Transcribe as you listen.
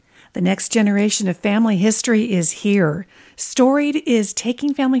The next generation of family history is here. Storied is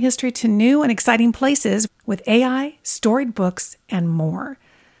taking family history to new and exciting places with AI, storied books, and more.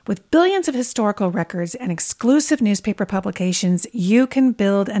 With billions of historical records and exclusive newspaper publications, you can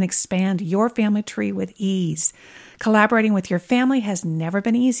build and expand your family tree with ease. Collaborating with your family has never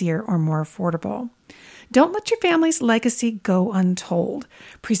been easier or more affordable. Don't let your family's legacy go untold.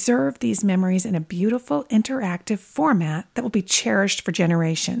 Preserve these memories in a beautiful, interactive format that will be cherished for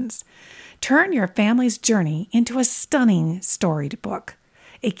generations. Turn your family's journey into a stunning storied book,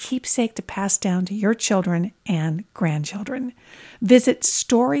 a keepsake to pass down to your children and grandchildren. Visit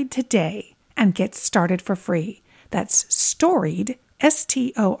Storied today and get started for free. That's Storied,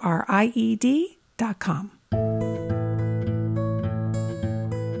 STORIED.com.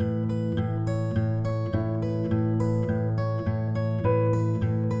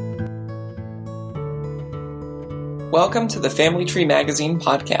 Welcome to the Family Tree Magazine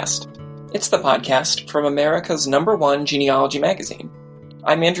podcast. It's the podcast from America's #1 genealogy magazine.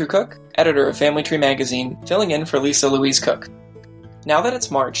 I'm Andrew Cook, editor of Family Tree Magazine, filling in for Lisa Louise Cook. Now that it's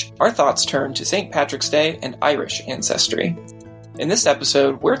March, our thoughts turn to St. Patrick's Day and Irish ancestry. In this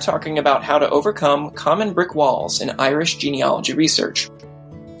episode, we're talking about how to overcome common brick walls in Irish genealogy research.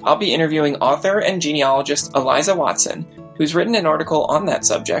 I'll be interviewing author and genealogist Eliza Watson, who's written an article on that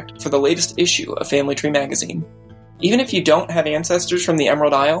subject for the latest issue of Family Tree Magazine. Even if you don't have ancestors from the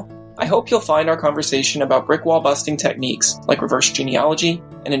Emerald Isle, I hope you'll find our conversation about brick wall busting techniques like reverse genealogy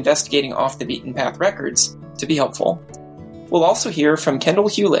and investigating off-the-beaten-path records to be helpful. We'll also hear from Kendall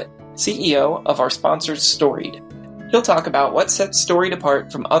Hewlett, CEO of our sponsor Storied. He'll talk about what sets Storied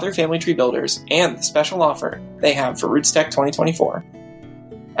apart from other family tree builders and the special offer they have for RootsTech 2024.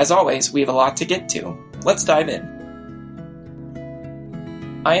 As always, we have a lot to get to. Let's dive in.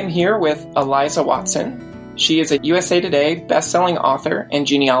 I am here with Eliza Watson. She is a USA Today best-selling author and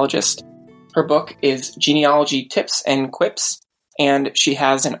genealogist. Her book is Genealogy Tips and Quips, and she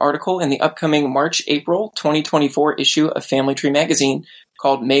has an article in the upcoming March-April 2024 issue of Family Tree Magazine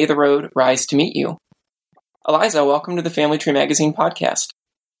called May the Road Rise to Meet You. Eliza, welcome to the Family Tree Magazine podcast.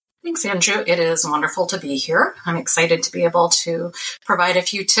 Thanks, Andrew. It is wonderful to be here. I'm excited to be able to provide a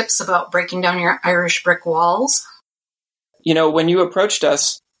few tips about breaking down your Irish brick walls. You know, when you approached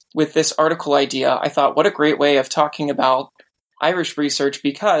us with this article idea, I thought, what a great way of talking about Irish research,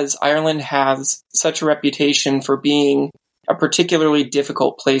 because Ireland has such a reputation for being a particularly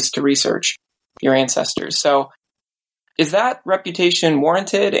difficult place to research your ancestors. So is that reputation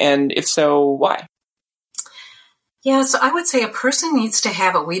warranted? And if so, why? Yeah, so I would say a person needs to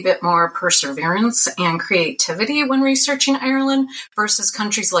have a wee bit more perseverance and creativity when researching Ireland versus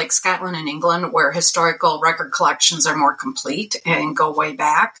countries like Scotland and England, where historical record collections are more complete and go way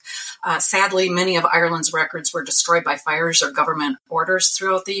back. Sadly, many of Ireland's records were destroyed by fires or government orders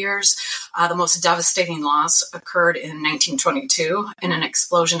throughout the years. The most devastating loss occurred in 1922 in an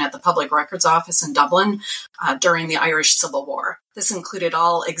explosion at the Public Records Office in Dublin during the Irish Civil War. This included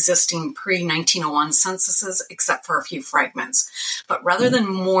all existing pre-1901 censuses except for a few fragments. But rather than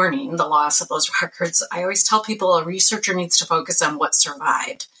mourning the loss of those records, I always tell people a researcher needs to focus on what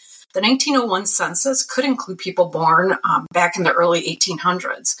survived. The 1901 census could include people born back in the early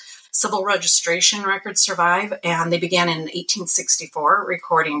 1800s. Civil registration records survive, and they began in 1864,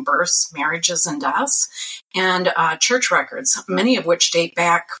 recording births, marriages, and deaths, and church records, many of which date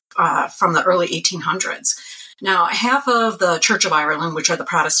back from the early 1800s. Now, half of the Church of Ireland, which are the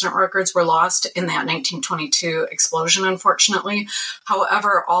Protestant records, were lost in that 1922 explosion, unfortunately.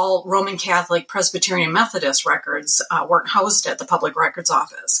 However, all Roman Catholic, Presbyterian, Methodist records weren't housed at the Public Records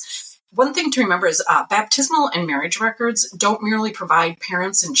Office. One thing to remember is baptismal and marriage records don't merely provide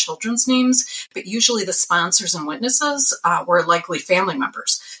parents' and children's names, but usually the sponsors and witnesses were likely family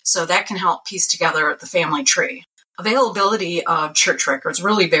members. So that can help piece together the family tree. Availability of church records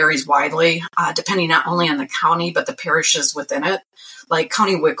really varies widely, depending not only on the county, but the parishes within it. Like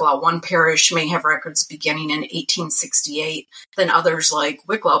County Wicklow, one parish may have records beginning in 1868, then others like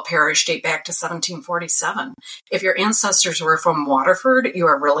Wicklow Parish date back to 1747. If your ancestors were from Waterford, you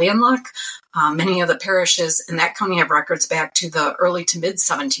are really in luck. Many of the parishes in that county have records back to the early to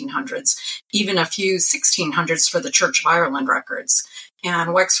mid-1700s, even a few 1600s for the Church of Ireland records.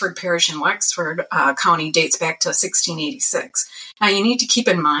 And Wexford Parish in Wexford County dates back to 1686. Now, you need to keep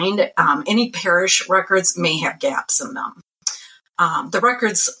in mind any parish records may have gaps in them. The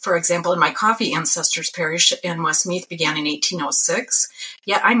records, for example, in my Coffey Ancestors Parish in Westmeath began in 1806,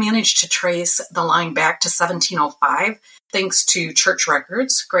 yet I managed to trace the line back to 1705 thanks to church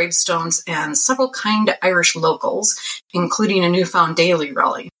records, gravestones, and several kind Irish locals, including a newfound daily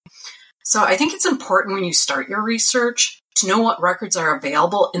relic. So I think it's important when you start your research to know what records are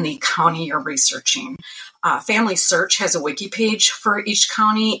available in the county you're researching. Family Search has a wiki page for each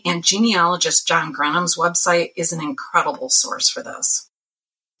county, and genealogist John Grenham's website is an incredible source for this.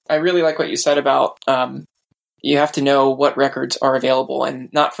 I really like what you said about you have to know what records are available and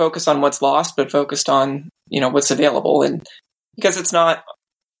not focus on what's lost, but focused on, what's available. And because it's not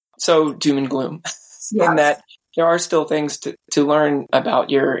so doom and gloom, yes. And that there are still things to learn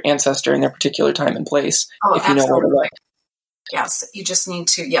about your ancestor in their particular time and place if you know where to look. Yes, you just need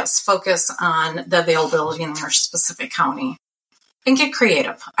to, focus on the availability in your specific county and get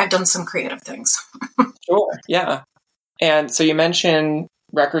creative. I've done some creative things. Sure, yeah. And so you mentioned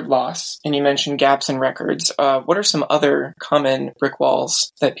record loss and you mentioned gaps in records. What are some other common brick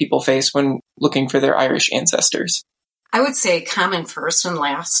walls that people face when looking for their Irish ancestors? I would say common first and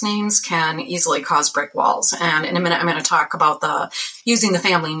last names can easily cause brick walls. And in a minute, I'm going to talk about using the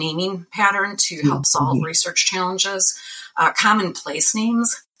family naming pattern to help solve research challenges. Common place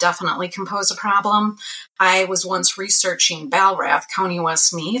names definitely can pose a problem. I was once researching Balrath, County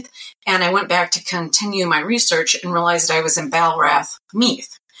Westmeath, and I went back to continue my research and realized I was in Balrath,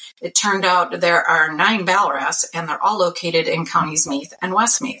 Meath. It turned out there are 9 Balraths, and they're all located in counties Meath and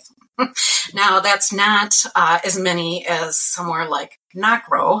Westmeath. Now, that's not as many as somewhere like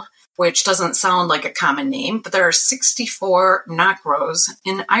Knockrow, which doesn't sound like a common name, but there are 64 Knockrows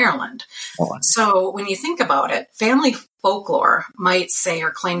in Ireland. Oh, wow. So when you think about it, family folklore might say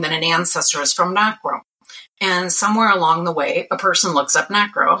or claim that an ancestor is from Knockrow. And somewhere along the way, a person looks up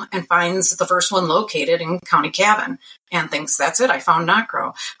Knockrow and finds the first one located in County Cavan and thinks, that's it, I found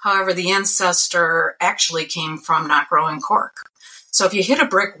Knockrow. However, the ancestor actually came from Knockrow in Cork. So if you hit a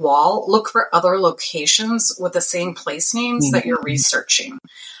brick wall, look for other locations with the same place names that you're researching.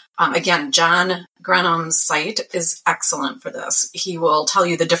 Again, John Grenham's site is excellent for this. He will tell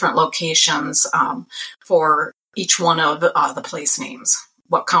you the different locations for each one of the place names,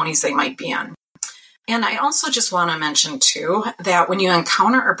 what counties they might be in. And I also just want to mention, too, that when you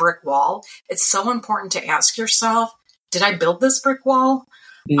encounter a brick wall, it's so important to ask yourself, did I build this brick wall?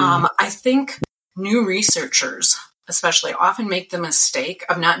 I think new researchers especially often make the mistake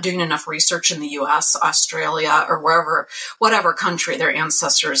of not doing enough research in the U.S., Australia, or whatever country their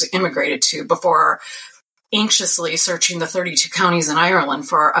ancestors immigrated to before anxiously searching the 32 counties in Ireland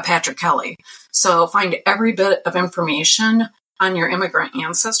for a Patrick Kelly. So find every bit of information on your immigrant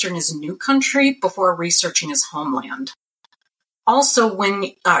ancestor in his new country before researching his homeland. Also,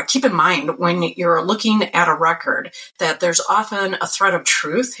 keep in mind when you're looking at a record that there's often a thread of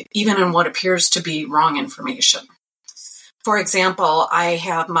truth, even in what appears to be wrong information. For example, I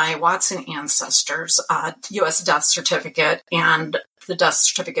have my Watson ancestors, U.S. death certificate, and the death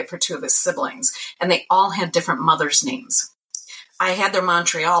certificate for 2 of his siblings, and they all had different mothers' names. I had their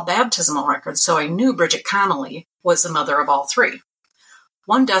Montreal baptismal record, so I knew Bridget Connolly was the mother of all 3.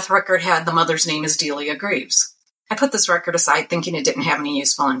 One death record had the mother's name as Delia Greaves. I put this record aside thinking it didn't have any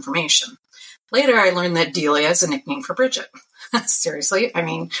useful information. Later, I learned that Delia is a nickname for Bridget. Seriously,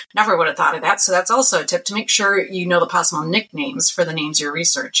 never would have thought of that. So that's also a tip to make sure you know the possible nicknames for the names you're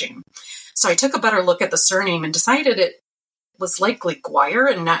researching. So I took a better look at the surname and decided it was likely Guire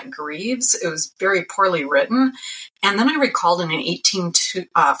and not Greaves. It was very poorly written. And then I recalled in an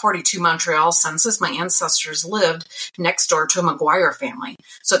 1842 Montreal census, my ancestors lived next door to a Maguire family.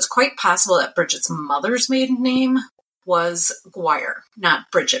 So it's quite possible that Bridget's mother's maiden name was Guire,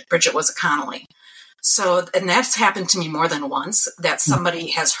 not Bridget. Bridget was a Connolly. So, and that's happened to me more than once, that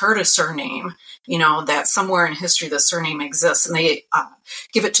somebody has heard a surname, that somewhere in history the surname exists, and they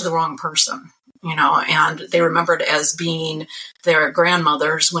give it to the wrong person, and they remember it as being their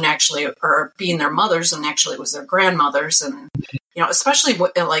grandmothers or being their mothers, and actually it was their grandmothers. And, especially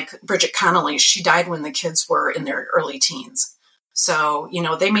like Bridget Connolly, she died when the kids were in their early teens. So,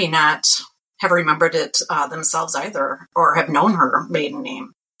 they may not have remembered it themselves either, or have known her maiden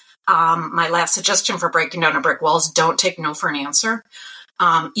name. My last suggestion for breaking down a brick wall is don't take no for an answer.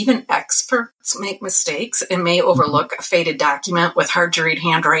 Even experts make mistakes and may overlook a faded document with hard-to-read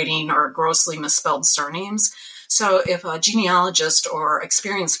handwriting or grossly misspelled surnames. So if a genealogist or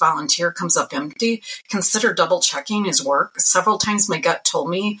experienced volunteer comes up empty, consider double-checking his work. Several times my gut told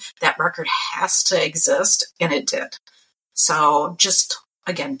me that record has to exist, and it did. So just,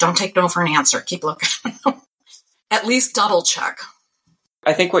 again, don't take no for an answer. Keep looking. At least double-check.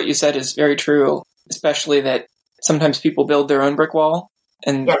 I think what you said is very true, especially that sometimes people build their own brick wall,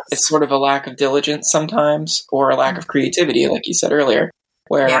 and it's sort of a lack of diligence sometimes, or a lack of creativity, like you said earlier,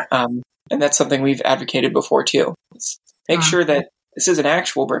 where, and that's something we've advocated before too. Make sure that this is an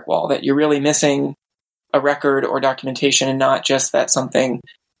actual brick wall, that you're really missing a record or documentation and not just that something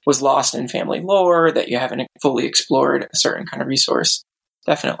was lost in family lore, that you haven't fully explored a certain kind of resource.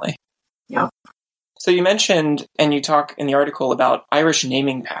 Definitely. Yeah. So you mentioned, and you talk in the article about Irish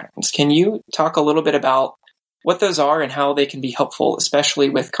naming patterns. Can you talk a little bit about what those are and how they can be helpful, especially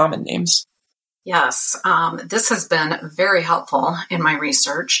with common names? Yes, this has been very helpful in my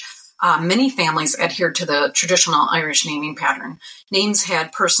research. Many families adhered to the traditional Irish naming pattern. Names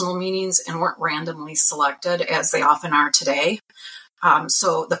had personal meanings and weren't randomly selected, as they often are today.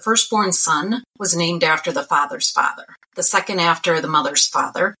 So the firstborn son was named after the father's father, the second after the mother's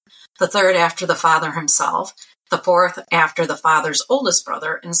father, the third after the father himself, the fourth after the father's oldest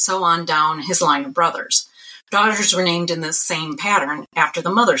brother, and so on down his line of brothers. Daughters were named in this same pattern after the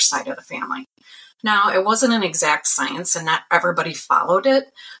mother's side of the family. Now, it wasn't an exact science, and not everybody followed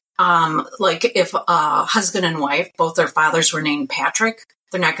it. Like if a husband and wife, both their fathers were named Patrick,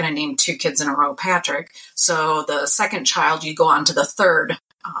 they're not going to name two kids in a row Patrick. So the second child, you go on to the third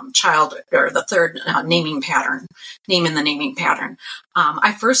child, or the third name in the naming pattern.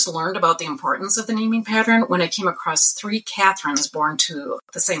 I first learned about the importance of the naming pattern when I came across 3 Catherines born to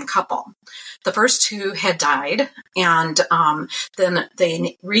the same couple. The first 2 had died, and then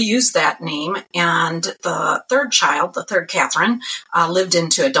they reused that name, and the third child, the third Catherine, lived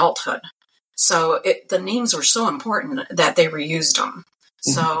into adulthood. So the names were so important that they reused them.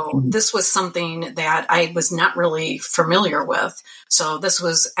 So this was something that I was not really familiar with. So this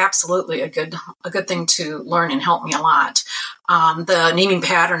was absolutely a good thing to learn and help me a lot. The naming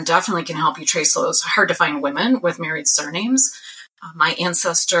pattern definitely can help you trace those hard to find women with married surnames. My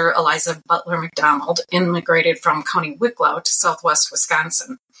ancestor, Eliza Butler McDonald, immigrated from County Wicklow to southwest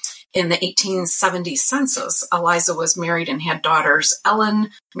Wisconsin. In the 1870 census, Eliza was married and had daughters Ellen,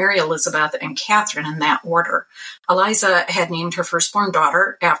 Mary Elizabeth, and Catherine in that order. Eliza had named her firstborn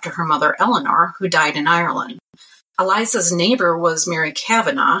daughter after her mother Eleanor, who died in Ireland. Eliza's neighbor was Mary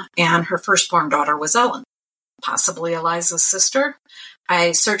Kavanagh, and her firstborn daughter was Ellen, possibly Eliza's sister.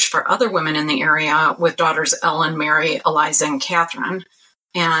 I searched for other women in the area with daughters Ellen, Mary, Eliza, and Catherine.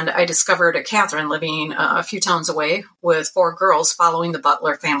 And I discovered a Catherine living a few towns away with 4 girls following the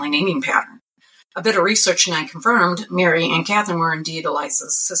Butler family naming pattern. A bit of research and I confirmed Mary and Catherine were indeed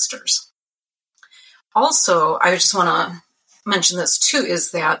Eliza's sisters. Also, I just want to mention this too,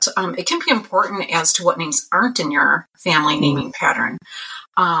 is that it can be important as to what names aren't in your family naming pattern.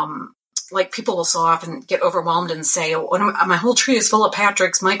 Like people will so often get overwhelmed and say, oh, my whole tree is full of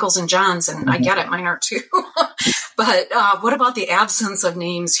Patricks, Michaels, and Johns, and I get it, mine are too. But what about the absence of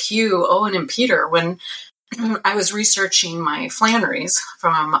names Hugh, Owen, and Peter? When I was researching my Flannerys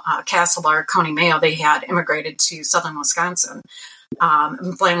from Castlebar, County Mayo, they had immigrated to southern Wisconsin.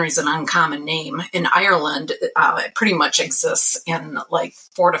 Flannery is an uncommon name. In Ireland, it pretty much exists in like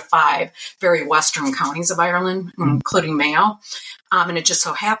 4 to 5 very western counties of Ireland, including Mayo. And it just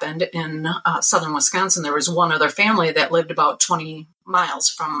so happened in southern Wisconsin, there was one other family that lived about 20 miles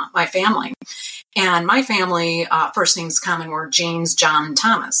from my family. And my family, first names common were James, John, and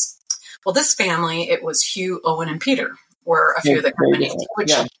Thomas. Well, this family, it was Hugh, Owen, and Peter were a few of the common names,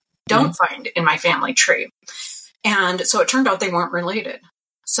 which don't find in my family tree. And so it turned out they weren't related.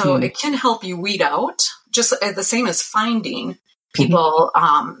 So it can help you weed out, just the same as finding people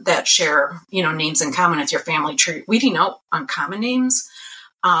that share, names in common with your family tree. Weeding out uncommon names.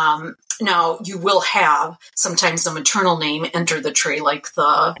 Now, you will have sometimes the maternal name enter the tree, like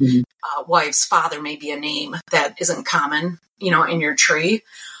the wife's father may be a name that isn't common, in your tree.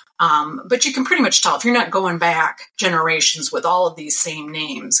 But you can pretty much tell if you're not going back generations with all of these same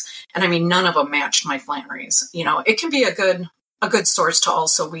names. And I mean, none of them matched my Flannerys. It can be a good source to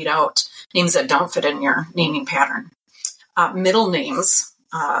also weed out names that don't fit in your naming pattern. Middle names.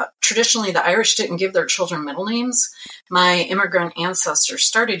 Traditionally, the Irish didn't give their children middle names. My immigrant ancestors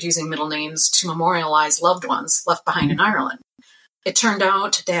started using middle names to memorialize loved ones left behind in Ireland. It turned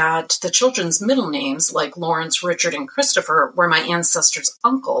out that the children's middle names, like Lawrence, Richard, and Christopher, were my ancestors'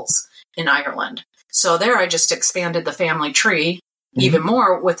 uncles in Ireland. So there I just expanded the family tree even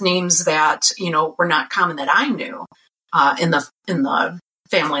more with names that, were not common that I knew in the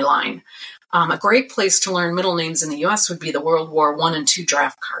family line. A great place to learn middle names in the U.S. would be the World War I and II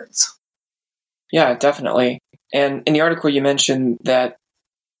draft cards. Yeah, definitely. And in the article, you mentioned that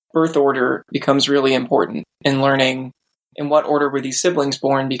birth order becomes really important in learning in what order were these siblings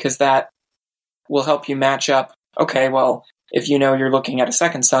born, because that will help you match up. Okay, well, if you're looking at a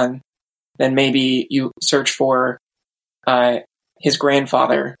second son, then maybe you search for his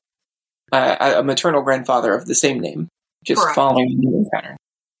grandfather, a maternal grandfather of the same name, just Correct. Following the naming pattern.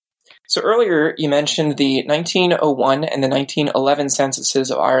 So earlier you mentioned the 1901 and the 1911 censuses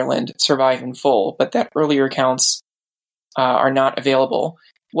of Ireland survive in full, but that earlier counts are not available.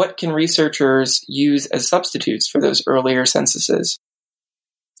 what can researchers use as substitutes for those earlier censuses?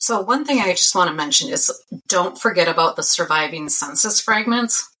 So one thing I just want to mention is don't forget about the surviving census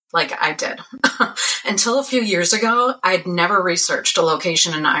fragments like I did. Until a few years ago, I'd never researched a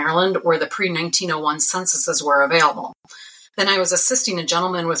location in Ireland where the pre-1901 censuses were available. Then I was assisting a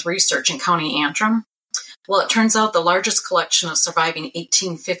gentleman with research in County Antrim. Well, it turns out the largest collection of surviving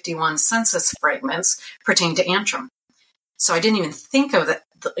 1851 census fragments pertained to Antrim. So I didn't even think of it,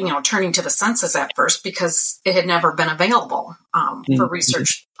 turning to the census at first because it had never been available for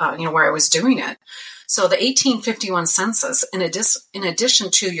research, where I was doing it. So the 1851 census, in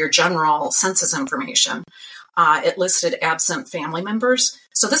addition to your general census information, it listed absent family members.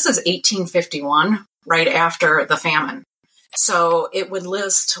 So this is 1851, right after the famine. So it would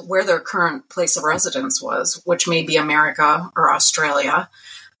list where their current place of residence was, which may be America or Australia,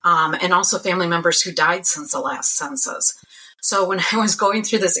 and also family members who died since the last census. So when I was going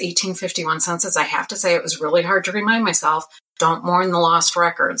through this 1851 census, I have to say it was really hard to remind myself, don't mourn the lost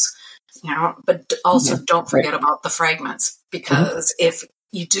records, but also don't forget about the fragments, because if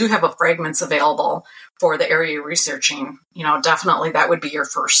you do have a fragments available for the area you're researching, definitely that would be your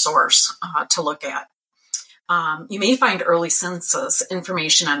first source to look at. You may find early census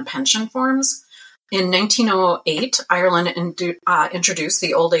information on pension forms. In 1908, Ireland introduced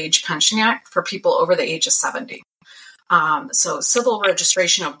the Old Age Pension Act for people over the age of 70. So civil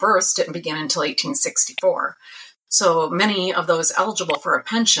registration of births didn't begin until 1864. So many of those eligible for a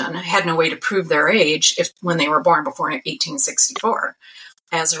pension had no way to prove their age when they were born before 1864.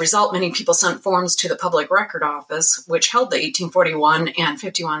 As a result, many people sent forms to the Public Record Office, which held the 1841 and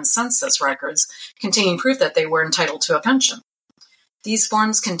 51 census records, containing proof that they were entitled to a pension. These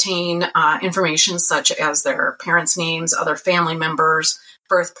forms contain information such as their parents' names, other family members,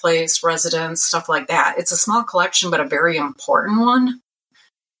 birthplace, residence, stuff like that. It's a small collection, but a very important one.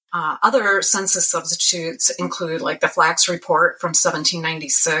 Other census substitutes include like the Flax Report from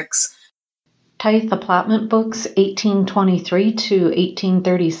 1796, Tithe Allotment Books, 1823 to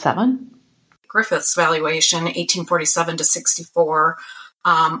 1837. Griffith's Valuation, 1847 to 64.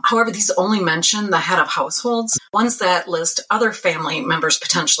 However, these only mention the head of households. Ones that list other family members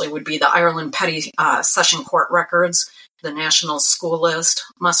potentially would be the Ireland Petty Session Court Records, the National School List,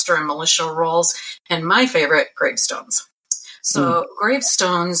 Muster and Militia Rolls, and my favorite, gravestones. So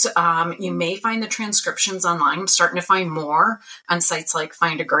gravestones, you may find the transcriptions online. I'm starting to find more on sites like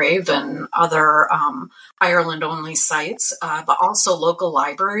Find a Grave and other Ireland-only sites, but also local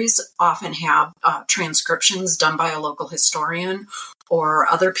libraries often have transcriptions done by a local historian or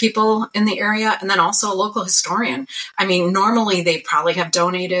other people in the area, and then also a local historian. I mean, normally they probably have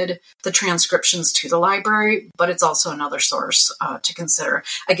donated the transcriptions to the library, but it's also another source to consider.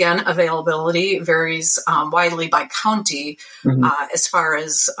 Again, availability varies widely by county as far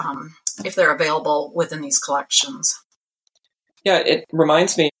as if they're available within these collections. Yeah, it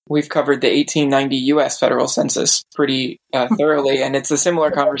reminds me, we've covered the 1890 U.S. federal census pretty thoroughly, and it's a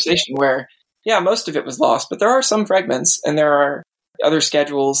similar conversation where, most of it was lost, but there are some fragments, and there are other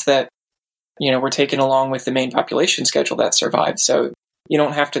schedules that, were taken along with the main population schedule that survived. So you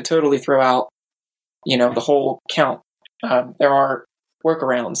don't have to totally throw out, the whole count. There are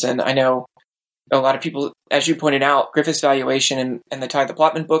workarounds, and I know a lot of people, as you pointed out, Griffith's Valuation and the Tithe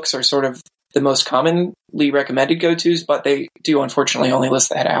Allotment books are sort of the most commonly recommended go-tos, but they do unfortunately only list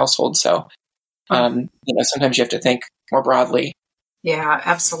the head of household. So, sometimes you have to think more broadly. Yeah,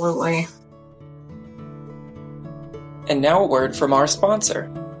 absolutely. And now a word from our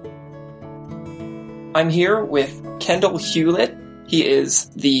sponsor. I'm here with Kendall Hewlett. He is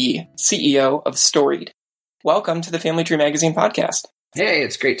the CEO of Storied. Welcome to the Family Tree Magazine podcast. Hey,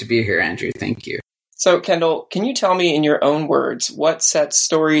 it's great to be here, Andrew. Thank you. So, Kendall, can you tell me in your own words what sets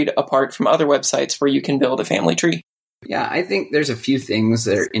Storied apart from other websites where you can build a family tree? Yeah, I think there's a few things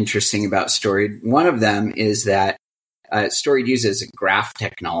that are interesting about Storied. One of them is that Storied uses graph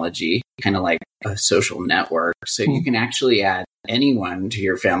technology, kind of like a social network. So you can actually add anyone to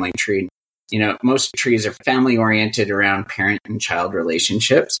your family tree. Most trees are family oriented around parent and child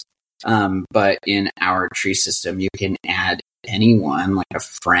relationships. But in our tree system, you can add anyone, like a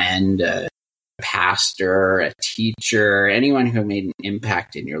friend, a pastor, a teacher, anyone who made an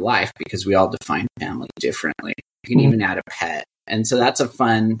impact in your life, because we all define family differently. You can even add a pet. And so that's a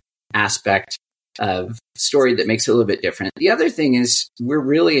fun aspect of Storied that makes it a little bit different. The other thing is we're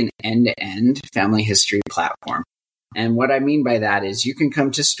really an end-to-end family history platform. And what I mean by that is you can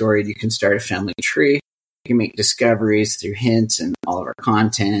come to Storied, you can start a family tree, you can make discoveries through hints and all of our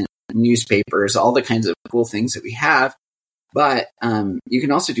content, newspapers, all the kinds of cool things that we have. But you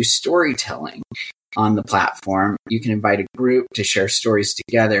can also do storytelling. on the platform. You can invite a group to share stories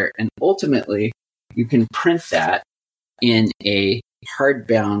together. And ultimately, you can print that in a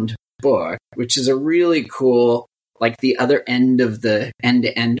hardbound book, which is a really cool, like the other end of the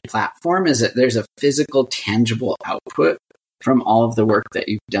end-to-end platform is that there's a physical, tangible output from all of the work that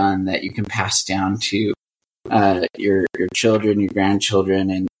you've done that you can pass down to your children, your grandchildren.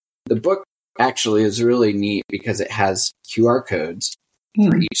 And the book actually is really neat because it has QR codes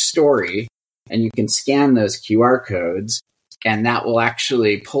for each story, and you can scan those QR codes, and that will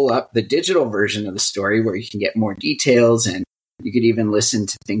actually pull up the digital version of the story where you can get more details, and you could even listen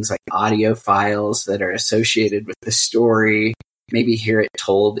to things like audio files that are associated with the story, maybe hear it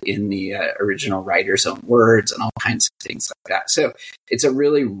told in the original writer's own words and all kinds of things like that. So it's a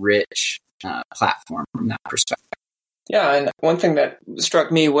really rich platform from that perspective. Yeah, and one thing that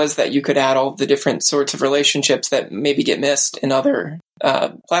struck me was that you could add all the different sorts of relationships that maybe get missed in other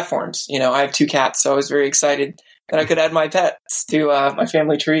platforms. I have 2 cats, so I was very excited that I could add my pets to my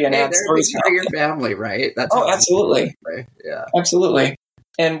family tree and add stories. They're your family, right? That's absolutely. Right? Yeah, absolutely.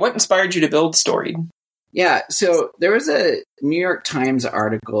 And what inspired you to build Storied? Yeah, so there was a New York Times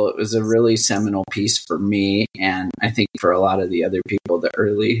article. It was a really seminal piece for me, and I think for a lot of the other people, the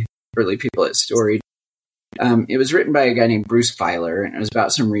early people at Storied. It was written by a guy named Bruce Feiler, and it was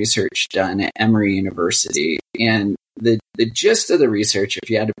about some research done at Emory University. And the gist of the research, if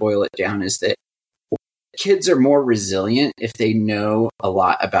you had to boil it down, is that kids are more resilient if they know a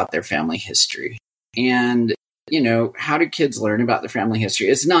lot about their family history. And, how do kids learn about their family history?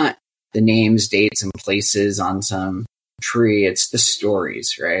 It's not the names, dates, and places on some tree. It's the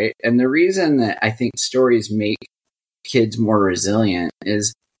stories, right? And the reason that I think stories make kids more resilient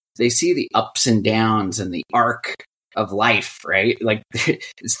is they see the ups and downs and the arc of life, right? Like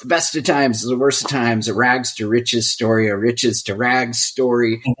it's the best of times, it's the worst of times, a rags to riches story, a riches to rags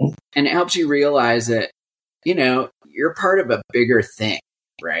story. Mm-hmm. And it helps you realize that, you're part of a bigger thing,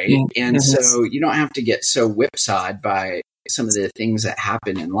 right? Mm-hmm. And so you don't have to get so whipsawed by some of the things that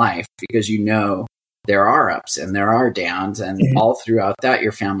happen in life because there are ups and there are downs, and all throughout that,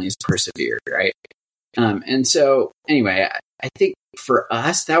 your family has persevered, right? And so anyway, I think for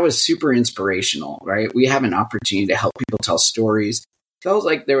us, that was super inspirational, right? We have an opportunity to help people tell stories. It felt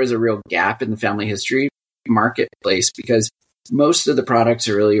like there was a real gap in the family history marketplace because most of the products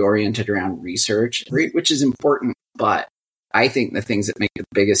are really oriented around research, which is important. But I think the things that make the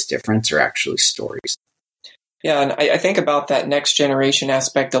biggest difference are actually stories. Yeah, and I think about that next generation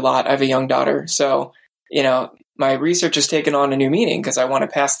aspect a lot. I have a young daughter, so, my research has taken on a new meaning because I want to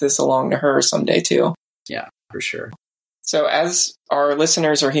pass this along to her someday too. Yeah, for sure. So as our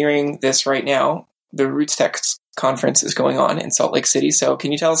listeners are hearing this right now, the Roots Tech conference is going on in Salt Lake City. So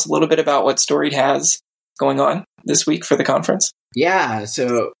can you tell us a little bit about what Storied has going on this week for the conference? Yeah.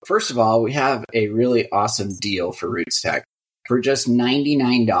 So first of all, we have a really awesome deal for Roots Tech. For just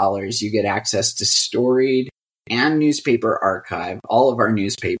 $99, you get access to Storied and Newspaper Archive, all of our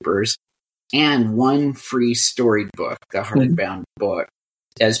newspapers, and one free Storied book, the hardbound book,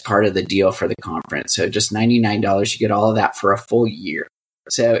 as part of the deal for the conference. So just $99, you get all of that for a full year.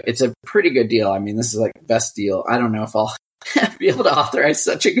 So it's a pretty good deal. I mean, this is like the best deal. I don't know if I'll be able to authorize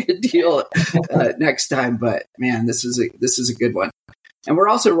such a good deal next time, but man, this is a good one. And we're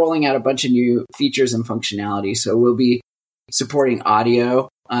also rolling out a bunch of new features and functionality. So we'll be supporting audio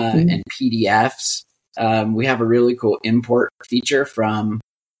and PDFs. We have a really cool import feature from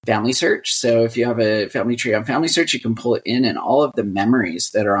Family Search. So if you have a family tree on Family Search, you can pull it in, and all of the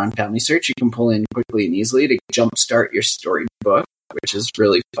memories that are on Family Search, you can pull in quickly and easily to jumpstart your story book, which is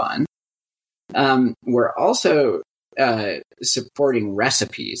really fun. We're also supporting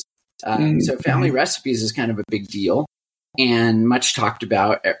recipes. So family recipes is kind of a big deal and much talked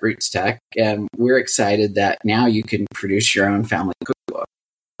about at Roots Tech. And we're excited that now you can produce your own family cookbook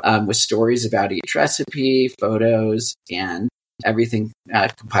with stories about each recipe, photos, and everything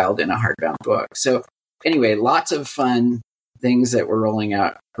compiled in a hardbound book. So anyway, lots of fun things that we're rolling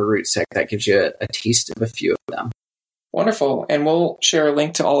out for Roots Tech that gives you a taste of a few of them. Wonderful. And we'll share a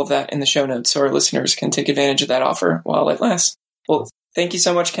link to all of that in the show notes so our listeners can take advantage of that offer while it lasts. Well, thank you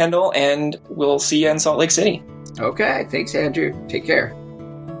so much, Kendall, and we'll see you in Salt Lake City. Okay. Thanks, Andrew. Take care.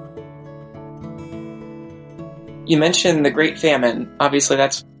 You mentioned the Great Famine. Obviously,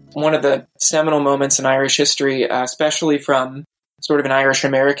 that's one of the seminal moments in Irish history, especially from sort of an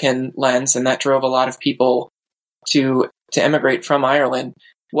Irish-American lens, and that drove a lot of people to emigrate from Ireland.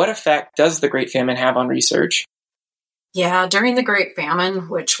 What effect does the Great Famine have on research? Yeah, during the Great Famine,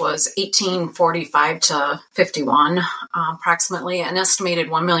 which was 1845 to 51, approximately an estimated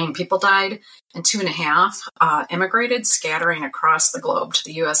 1 million people died, and 2.5 immigrated, scattering across the globe to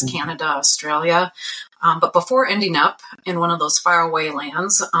the U.S., Canada, Australia. But before ending up in one of those faraway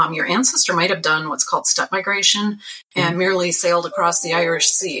lands, your ancestor might have done what's called steppe migration and merely sailed across the Irish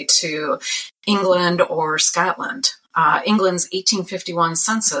Sea to England or Scotland. England's 1851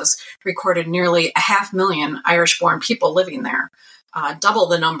 census recorded nearly 500,000 Irish-born people living there, double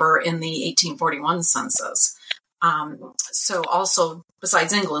the number in the 1841 census. So also,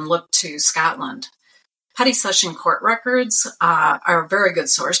 besides England, look to Scotland. Petty session court records are a very good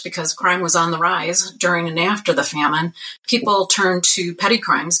source because crime was on the rise during and after the famine. People turned to petty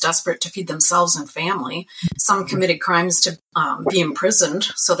crimes, desperate to feed themselves and family. Some committed crimes to be imprisoned,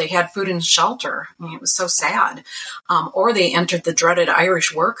 so they had food and shelter. I mean, it was so sad. Or they entered the dreaded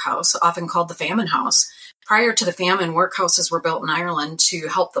Irish workhouse, often called the famine house. Prior to the famine, workhouses were built in Ireland to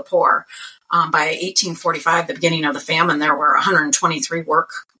help the poor. By 1845, the beginning of the famine, there were 123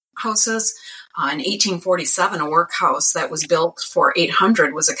 workhouses. In 1847, a workhouse that was built for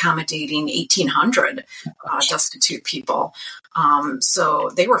 800 was accommodating 1,800 destitute people. So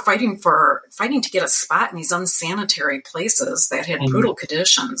they were fighting to get a spot in these unsanitary places that had brutal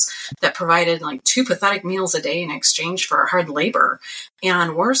conditions that provided like 2 pathetic meals a day in exchange for hard labor.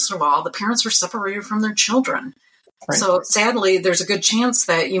 And worst of all, the parents were separated from their children. Right. So sadly, there's a good chance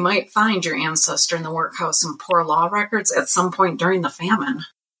that you might find your ancestor in the workhouse in poor law records at some point during the famine.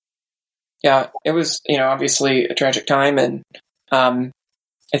 Yeah, it was, obviously a tragic time. And I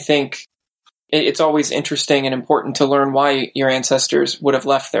think it's always interesting and important to learn why your ancestors would have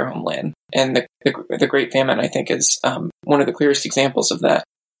left their homeland. And the Great Famine, I think, is one of the clearest examples of that.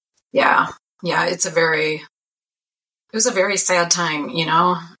 Yeah. Yeah. It was a very sad time,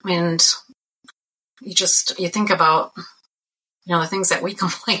 and you think about, the things that we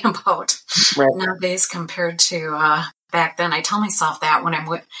complain about nowadays compared to, back then. I tell myself that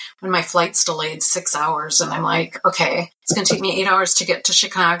when my flight's delayed 6 hours and I'm like, okay, it's going to take me 8 hours to get to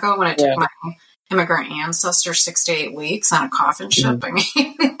Chicago when it took my immigrant ancestors 6 to 8 weeks on a coffin ship. I mean,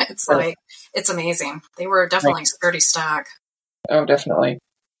 it's it's amazing. They were definitely sturdy stock. Oh, definitely.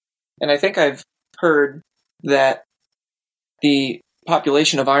 And I think I've heard that the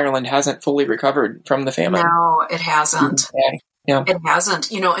population of Ireland hasn't fully recovered from the famine. No, it hasn't. Yeah. It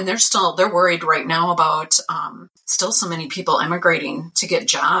hasn't, and they're worried right now about still so many people immigrating to get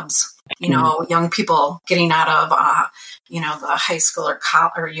jobs, young people getting out of, the high school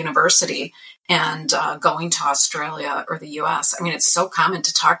or university and going to Australia or the U.S. I mean, it's so common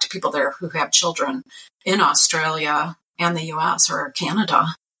to talk to people there who have children in Australia and the U.S. or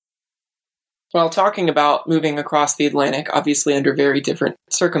Canada. Well, talking about moving across the Atlantic, obviously under very different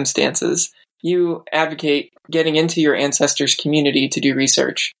circumstances, you advocate getting into your ancestors' community to do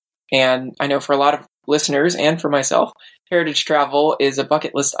research. And I know for a lot of listeners and for myself, heritage travel is a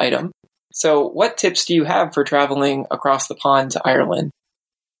bucket list item. So what tips do you have for traveling across the pond to Ireland?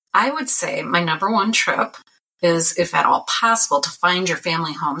 I would say my number one trip is, if at all possible, to find your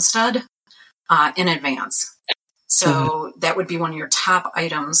family homestead in advance. So that would be one of your top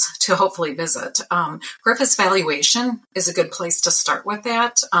items to hopefully visit. Griffith's Valuation is a good place to start with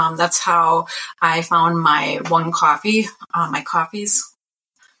that. That's how I found my my coffee's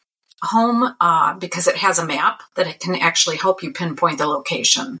home, because it has a map that it can actually help you pinpoint the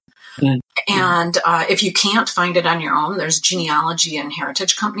location. And if you can't find it on your own, there's genealogy and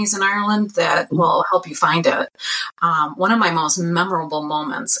heritage companies in Ireland that will help you find it. One of my most memorable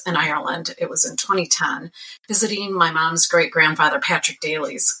moments in Ireland, it was in 2010, visiting my mom's great-grandfather Patrick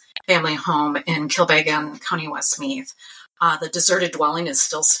Daly's family home in Kilbeggan, County Westmeath. The deserted dwelling is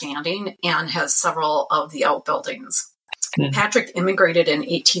still standing and has several of the outbuildings. Patrick immigrated in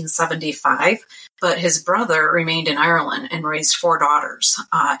 1875, but his brother remained in Ireland and raised 4 daughters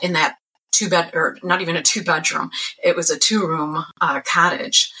in that not even a 2-bedroom. It was a 2-room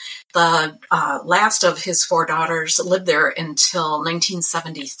cottage. The last of his 4 daughters lived there until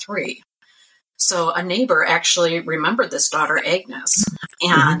 1973. So a neighbor actually remembered this daughter, Agnes,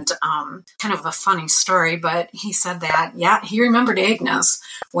 and kind of a funny story, but he said that, he remembered Agnes.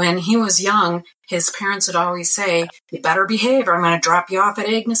 When he was young, his parents would always say, "You better behave or I'm going to drop you off at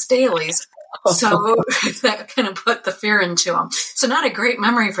Agnes Daly's." So that kind of put the fear into him. So not a great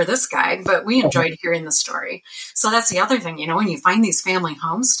memory for this guy, but we enjoyed hearing the story. So that's the other thing, when you find these family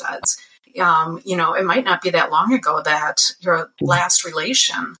homesteads, it might not be that long ago that your last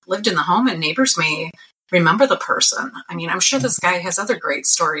relation lived in the home and neighbors may remember the person. I mean, I'm sure this guy has other great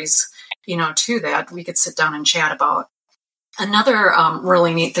stories, too, that we could sit down and chat about. Another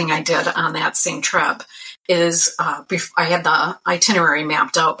really neat thing I did on that same trip is I had the itinerary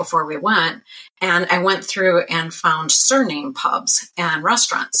mapped out before we went, and I went through and found surname pubs and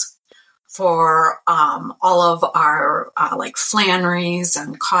restaurants for all of our like Flannery's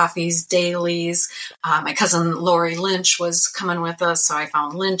and Coffee's, Dailies. My cousin Lori Lynch was coming with us, so I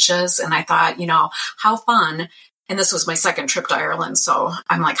found Lynch's, and I thought, how fun. And this was my second trip to Ireland, so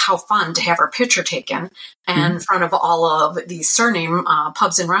I'm like, how fun to have our picture taken in front of all of these surname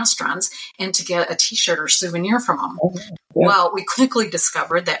pubs and restaurants, and to get a T-shirt or souvenir from them. Yeah. Well, we quickly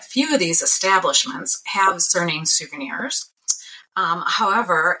discovered that few of these establishments have surname souvenirs.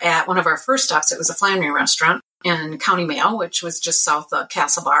 However, at one of our first stops, it was a Flannery restaurant in County Mayo, which was just south of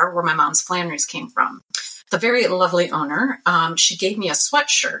Castlebar, where my mom's Flannery's came from. The very lovely owner, she gave me a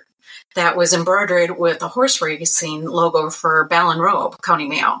sweatshirt that was embroidered with a horse racing logo for Ballinrobe, County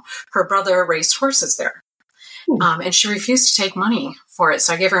Mayo. Her brother raced horses there. And she refused to take money for it,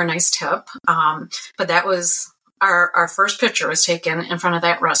 so I gave her a nice tip. But that was our first picture was taken in front of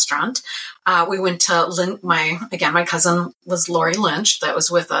that restaurant. We went to my cousin was Lori Lynch that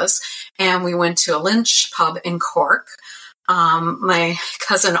was with us, and we went to a Lynch pub in Cork. My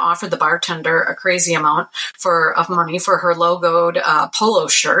cousin offered the bartender a crazy amount of money for her logoed polo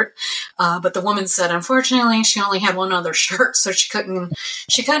shirt, but the woman said, unfortunately, she only had one other shirt, so she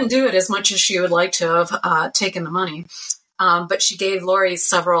couldn't do it as much as she would like to have taken the money. But she gave Lori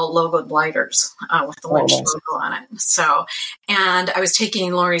several logoed lighters with the Lynch logo on it. So, and I was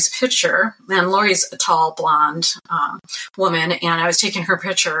taking Lori's picture, and Lori's a tall, blonde woman, and I was taking her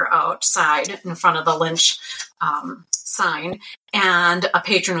picture outside in front of the Lynch sign, and a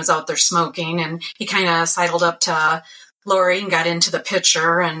patron was out there smoking, and he kind of sidled up to Lori and got into the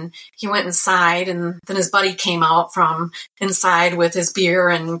picture, and he went inside, and then his buddy came out from inside with his beer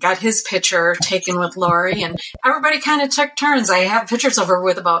and got his picture taken with Lori, and everybody kind of took turns. I have pictures of her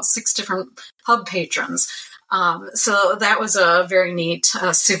with about 6 different pub patrons. So that was a very neat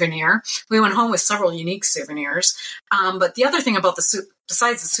souvenir. We went home with several unique souvenirs. But the other thing about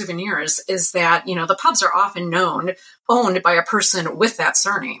besides the souvenirs is that, the pubs are often owned by a person with that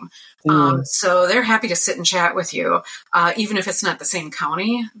surname. So they're happy to sit and chat with you, even if it's not the same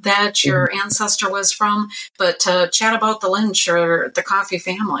county that your ancestor was from, but to chat about the Lynch or the Coffee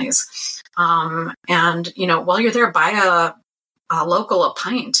families. And, while you're there, buy a local a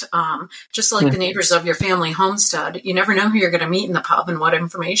pint, just like the neighbors of your family homestead. You never know who you're going to meet in the pub and what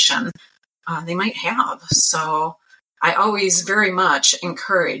information they might have. So I always very much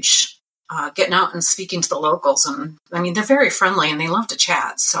encourage getting out and speaking to the locals. And I mean, they're very friendly and they love to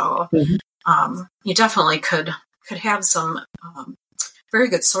chat. So you definitely could have some very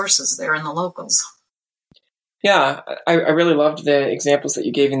good sources there in the locals. Yeah, I really loved the examples that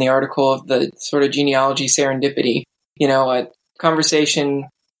you gave in the article of the sort of genealogy serendipity. A conversation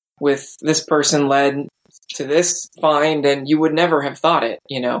with this person led to this find, and you would never have thought it,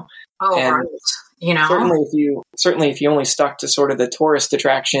 Oh, and right. Certainly if you only stuck to sort of the tourist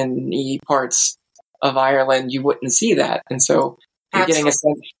attraction-y parts of Ireland, you wouldn't see that. And so you're getting a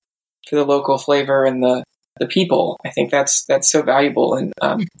sense for the local flavor and the people. I think that's so valuable and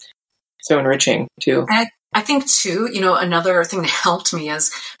so enriching too. I think too, another thing that helped me is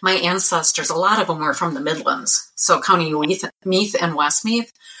my ancestors, a lot of them were from the Midlands. So County Meath and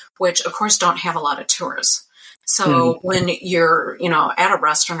Westmeath, which of course don't have a lot of tourists. So when you're, at a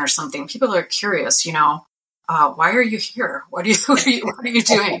restaurant or something, people are curious, why are you here? What are you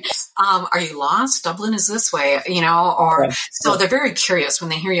doing? Are you lost? Dublin is this way, so they're very curious when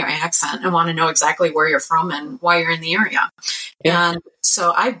they hear your accent and want to know exactly where you're from and why you're in the area. Yeah. And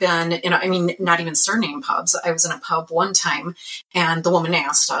so I've been, not even surname pubs. I was in a pub one time and the woman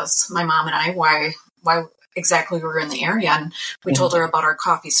asked us, my mom and I, why exactly we were in the area. And we told her about our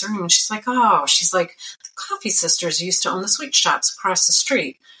coffee surname. And she's like, the Coffee sisters used to own the sweet shops across the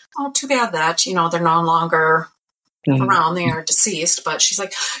street. Oh, too bad that, they're no longer around. They are deceased. But she's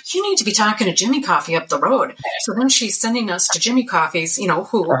like, you need to be talking to Jimmy Coffee up the road. So then she's sending us to Jimmy Coffee's,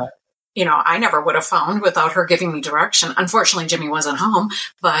 who, I never would have found without her giving me direction. Unfortunately, Jimmy wasn't home,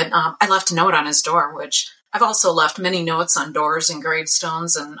 but I left a note on his door, which I've also left many notes on doors and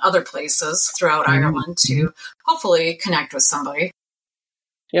gravestones and other places throughout Ireland to hopefully connect with somebody.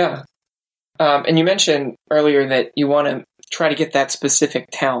 Yeah. And you mentioned earlier that you want to try to get that specific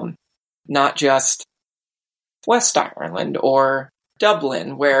town, not just West Ireland or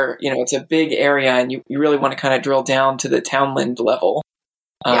Dublin, where, it's a big area and you really want to kind of drill down to the townland level.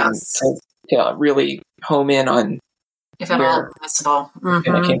 Yes. To really home in on if at all possible.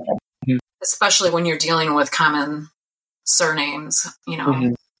 Especially when you're dealing with common surnames,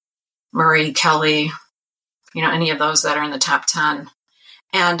 Murray, Kelly, any of those that are in the top 10.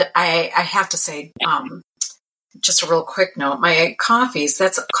 And I have to say, just a real quick note, my coffee is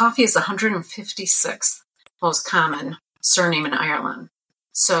the 156th most common surname in Ireland.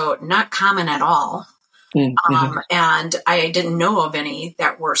 So not common at all. Mm-hmm. And I didn't know of any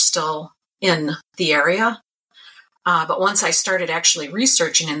that were still in the area. But once I started actually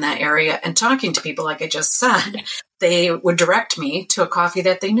researching in that area and talking to people, like I just said, they would direct me to a coffee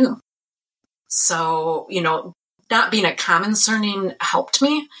that they knew. So, not being a common surname helped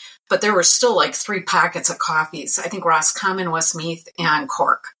me, but there were still like 3 pockets of coffees. I think Roscommon, Westmeath, and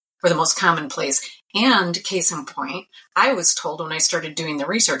Cork were the most commonplace. And case in point, I was told when I started doing the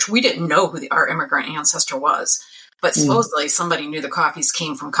research, we didn't know who our immigrant ancestor was, but supposedly somebody knew the coffees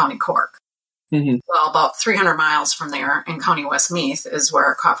came from County Cork. Mm-hmm. Well, about 300 miles from there in County Westmeath is where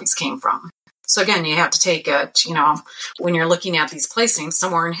our coffees came from. So again, you have to take it, when you're looking at these placings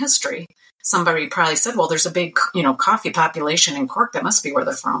somewhere in history, somebody probably said, well, there's a big, coffee population in Cork. That must be where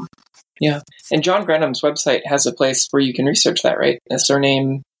they're from. Yeah. And John Grenham's website has a place where you can research that, right? A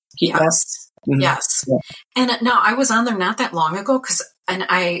surname heat map? Mm-hmm. Yes. Yeah. And no, I was on there not that long ago and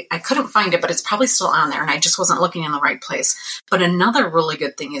I couldn't find it, but it's probably still on there and I just wasn't looking in the right place. But another really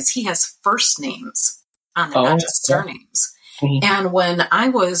good thing is he has first names on there, not just surnames. Mm-hmm. And when I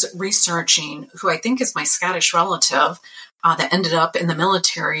was researching who I think is my Scottish relative that ended up in the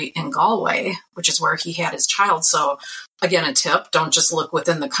military in Galway, which is where he had his child. So again, a tip, don't just look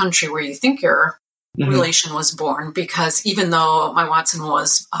within the country where you think your relation was born, because even though my Watson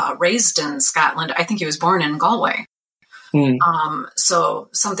was raised in Scotland, I think he was born in Galway. So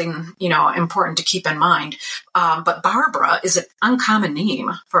something, important to keep in mind. But Barbara is an uncommon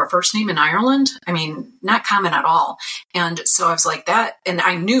name for a first name in Ireland. I mean, not common at all. And so I was like that. And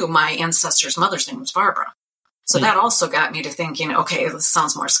I knew my ancestor's mother's name was Barbara. So that also got me to thinking, okay, this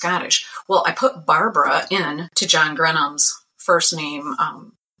sounds more Scottish. Well, I put Barbara in to John Grenham's first name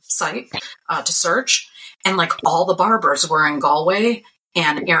site to search. And like all the Barbaras were in Galway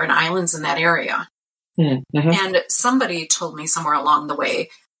and Aran Islands in that area. Mm-hmm. And somebody told me somewhere along the way,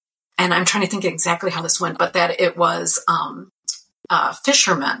 and I'm trying to think exactly how this went, but that it was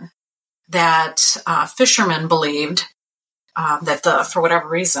fishermen, that fishermen believed that for whatever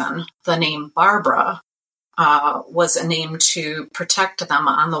reason, the name Barbara was a name to protect them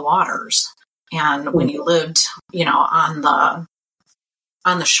on the waters. And when you lived,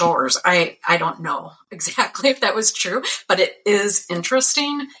 on the shores, I don't know exactly if that was true, but it is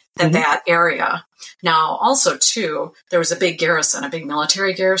interesting that that area. Now, also, too, there was a big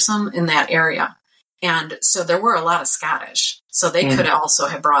military garrison in that area. And so there were a lot of Scottish. So they could also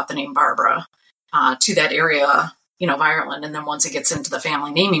have brought the name Barbara to that area, of Ireland. And then once it gets into the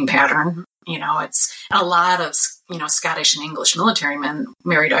family naming pattern, it's a lot of, Scottish and English military men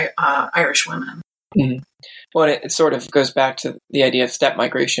married Irish women. Mm-hmm. Well, it sort of goes back to the idea of step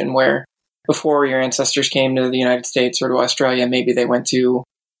migration, where before your ancestors came to the United States or to Australia, maybe they went to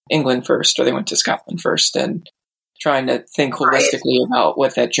England first or they went to Scotland first, and trying to think holistically about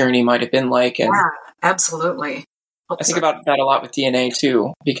what that journey might have been like. And yeah, absolutely. I think about that a lot with DNA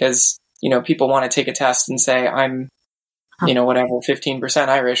too, because, people want to take a test and say, I'm, 15%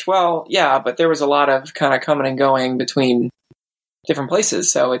 Irish. Well, yeah, but there was a lot of kind of coming and going between different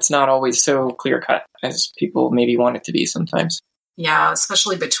places. So it's not always so clear cut as people maybe want it to be sometimes. Yeah,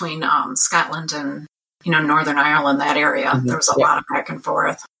 especially between Scotland and, Northern Ireland, that area. There was a lot of back and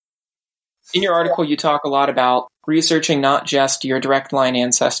forth. In your article, you talk a lot about researching not just your direct line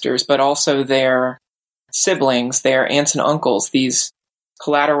ancestors, but also their siblings, their aunts and uncles, these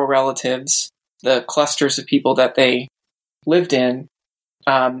collateral relatives, the clusters of people that they lived in,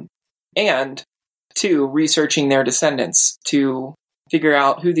 and two, researching their descendants to figure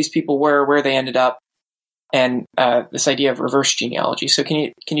out who these people were, where they ended up, and this idea of reverse genealogy. So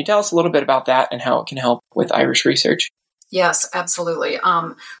can you tell us a little bit about that and how it can help with Irish research? Yes, absolutely.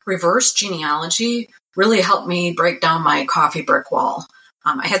 Reverse genealogy really helped me break down my coffee brick wall.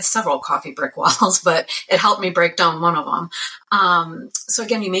 I had several coffee brick walls, but it helped me break down one of them. So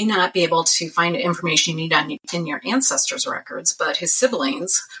again, you may not be able to find information you need in your ancestors' records, but his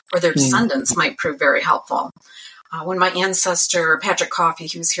siblings or their descendants might prove very helpful. When my ancestor, Patrick Coffey,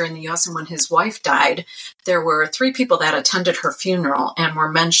 he was here in the U.S., and when his wife died, there were 3 people that attended her funeral and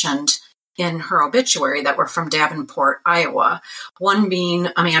were mentioned in her obituary that were from Davenport, Iowa, one being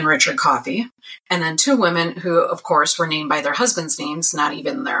a man, Richard Coffey, and then 2 women who, of course, were named by their husbands' names, not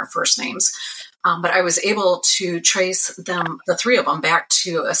even their first names. But I was able to trace them, the 3 of them, back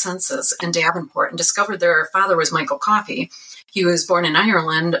to a census in Davenport and discovered their father was Michael Coffey. He was born in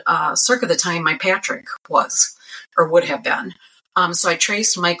Ireland circa the time my Patrick was, or would have been. So I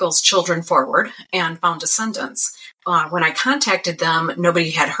traced Michael's children forward and found descendants. When I contacted them,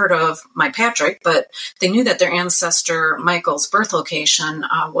 nobody had heard of my Patrick, but they knew that their ancestor Michael's birth location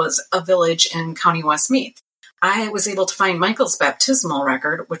was a village in County Westmeath. I was able to find Michael's baptismal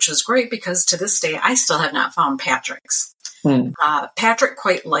record, which was great because to this day, I still have not found Patrick's. Patrick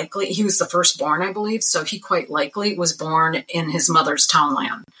quite likely, he was the firstborn, I believe, so he quite likely was born in his mother's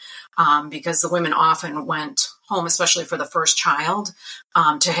townland because the women often went home, especially for the first child,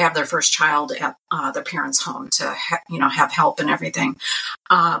 to have their first child at their parents' home to have help and everything.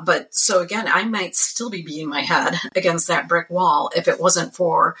 But so again, I might still be beating my head against that brick wall if it wasn't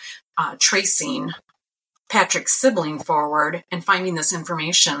for tracing Patrick's sibling forward and finding this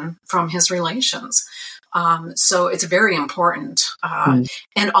information from his relations. So it's very important.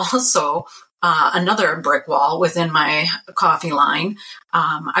 And also another brick wall within my coffee line,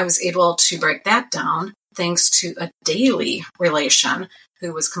 I was able to break that down thanks to a daily relation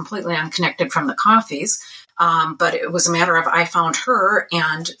who was completely unconnected from the coffees. But it was a matter of I found her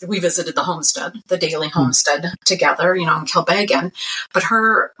and we visited the homestead, the daily homestead together, in Kilbeggan. But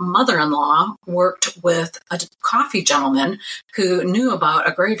her mother-in-law worked with a coffee gentleman who knew about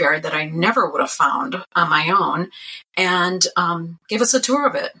a graveyard that I never would have found on my own and gave us a tour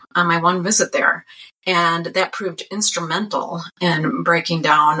of it on my one visit there. And that proved instrumental in breaking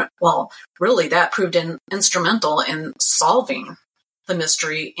down, that proved instrumental in solving the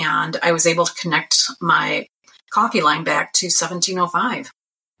mystery, and I was able to connect my coffee line back to 1705.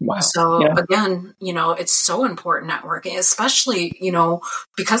 Wow. So again, it's so important networking, especially,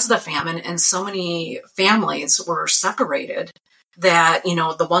 because of the famine and so many families were separated that,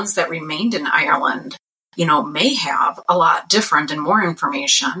 the ones that remained in Ireland, may have a lot different and more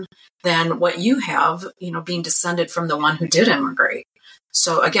information than what you have, being descended from the one who did immigrate.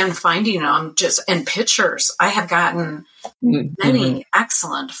 So again, finding them in pictures, I have gotten many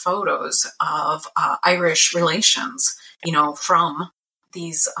excellent photos of Irish relations, from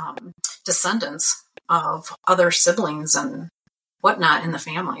these descendants of other siblings and whatnot in the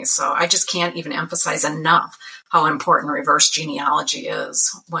family. So I just can't even emphasize enough how important reverse genealogy is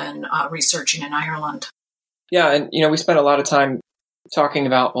when researching in Ireland. Yeah, and we spent a lot of time talking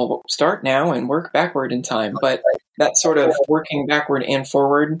about, start now and work backward in time, but that sort of working backward and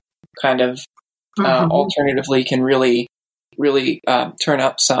forward kind of alternatively can really, really turn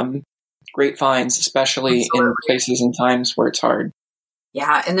up some great finds, especially in places and times where it's hard.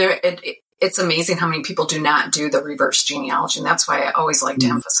 Yeah, and it's amazing how many people do not do the reverse genealogy, and that's why I always like to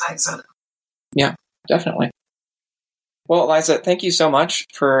emphasize it. Yeah, definitely. Well, Eliza, thank you so much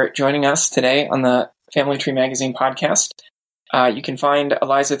for joining us today on the Family Tree Magazine podcast. You can find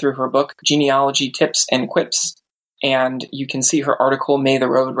Eliza through her book, Genealogy Tips and Quips, and you can see her article, May the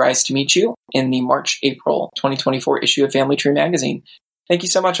Road Rise to Meet You, in the March-April 2024 issue of Family Tree Magazine. Thank you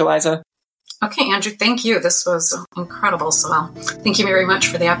so much, Eliza. Okay, Andrew, thank you. This was incredible. So thank you very much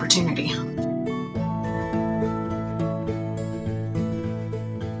for the opportunity.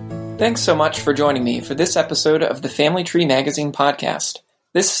 Thanks so much for joining me for this episode of the Family Tree Magazine podcast.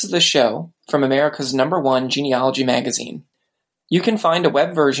 This is the show from America's #1 genealogy magazine. You can find a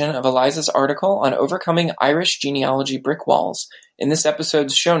web version of Eliza's article on overcoming Irish genealogy brick walls in this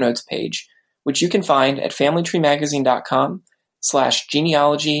episode's show notes page, which you can find at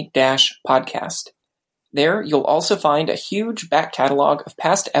familytreemagazine.com/genealogy-podcast. There, you'll also find a huge back catalog of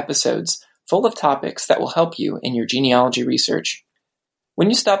past episodes full of topics that will help you in your genealogy research. When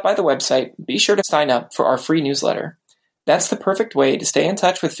you stop by the website, be sure to sign up for our free newsletter. That's the perfect way to stay in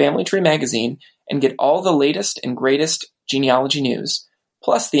touch with Family Tree Magazine and get all the latest and greatest genealogy news,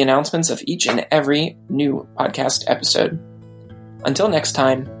 plus the announcements of each and every new podcast episode. Until next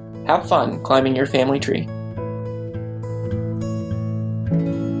time, have fun climbing your family tree.